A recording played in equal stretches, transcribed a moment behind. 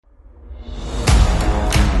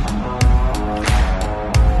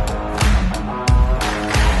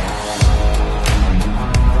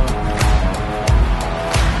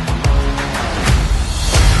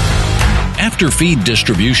After feed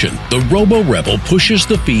distribution, the RoboRebel pushes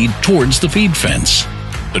the feed towards the feed fence.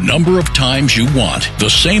 The number of times you want,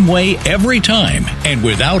 the same way every time, and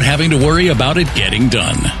without having to worry about it getting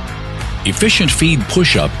done. Efficient feed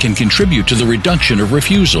push-up can contribute to the reduction of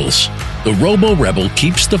refusals. The RoboRebel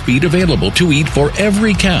keeps the feed available to eat for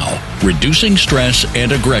every cow, reducing stress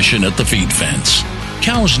and aggression at the feed fence.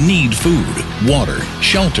 Cows need food, water,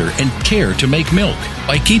 shelter, and care to make milk.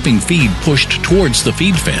 By keeping feed pushed towards the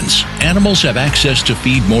feed fence, animals have access to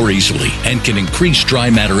feed more easily and can increase dry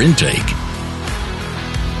matter intake.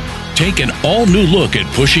 Take an all-new look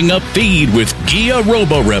at pushing up feed with GEA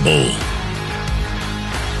RoboRebel.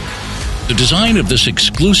 The design of this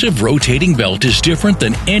exclusive rotating belt is different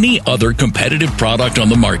than any other competitive product on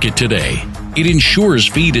the market today. It ensures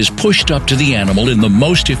feed is pushed up to the animal in the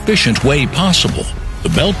most efficient way possible. The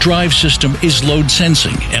belt drive system is load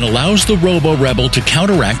sensing and allows the RoboRebel to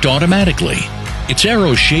counteract automatically. Its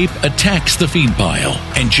arrow shape attacks the feed pile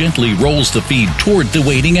and gently rolls the feed toward the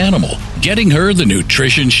waiting animal, getting her the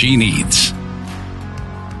nutrition she needs.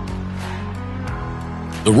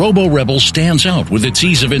 The RoboRebel stands out with its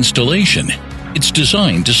ease of installation. It's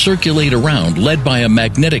designed to circulate around, led by a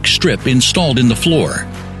magnetic strip installed in the floor.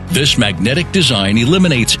 This magnetic design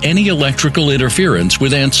eliminates any electrical interference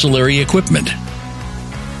with ancillary equipment.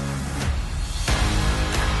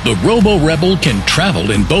 The RoboRebel can travel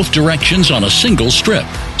in both directions on a single strip.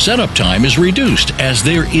 Setup time is reduced as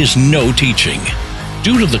there is no teaching.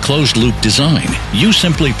 Due to the closed-loop design, you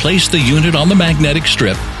simply place the unit on the magnetic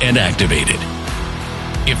strip and activate it.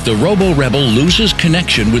 If the RoboRebel loses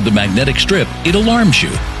connection with the magnetic strip, it alarms you,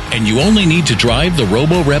 and you only need to drive the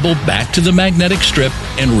RoboRebel back to the magnetic strip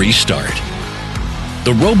and restart.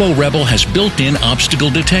 The RoboRebel has built-in obstacle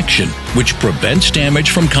detection, which prevents damage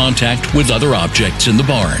from contact with other objects in the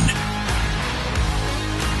barn.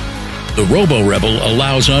 The RoboRebel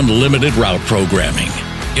allows unlimited route programming.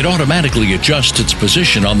 It automatically adjusts its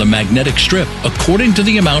position on the magnetic strip according to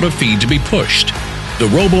the amount of feed to be pushed. The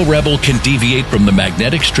RoboRebel can deviate from the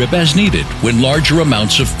magnetic strip as needed when larger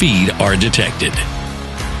amounts of feed are detected.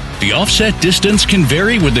 The offset distance can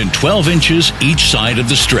vary within 12 inches each side of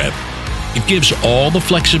the strip. It gives all the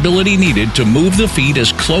flexibility needed to move the feed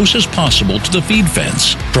as close as possible to the feed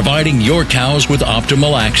fence, providing your cows with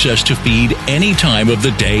optimal access to feed any time of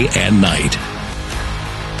the day and night.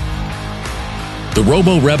 The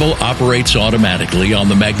RoboRebel operates automatically on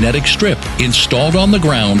the magnetic strip installed on the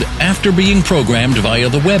ground after being programmed via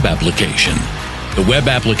the web application. The web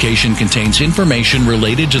application contains information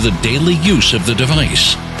related to the daily use of the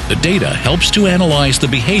device. The data helps to analyze the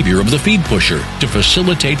behavior of the feed pusher to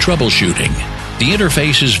facilitate troubleshooting. The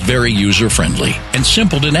interface is very user-friendly and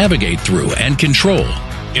simple to navigate through and control.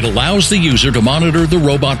 It allows the user to monitor the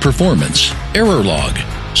robot performance, error log,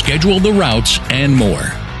 schedule the routes, and more.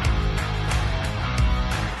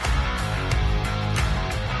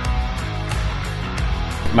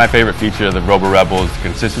 My favorite feature of the RoboRebel is the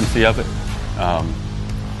consistency of it.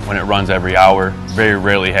 When it runs every hour, very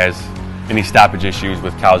rarely has any stoppage issues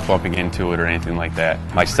with cows bumping into it or anything like that.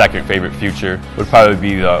 My second favorite feature would probably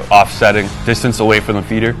be the offsetting distance away from the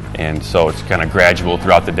feeder, and so it's kind of gradual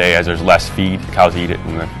throughout the day. As there's less feed, the cows eat it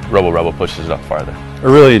and the RoboRebel pushes it up farther. I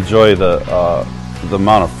really enjoy the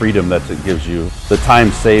amount of freedom that it gives you. The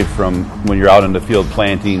time saved from when you're out in the field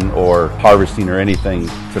planting or harvesting or anything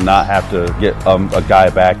to not have to get a guy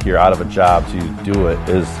back here out of a job to do it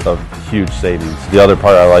is a huge savings. The other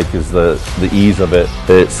part I like is the ease of it.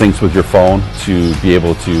 It syncs with your phone to be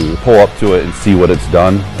able to pull up to it and see what it's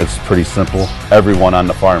done. It's pretty simple. Everyone on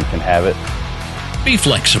the farm can have it. Be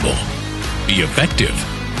flexible. Be effective.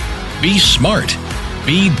 Be smart.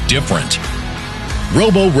 Be different.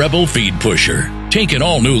 RoboRebel Feed Pusher. Take an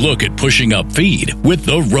all-new look at pushing up feed with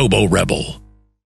the RoboRebel.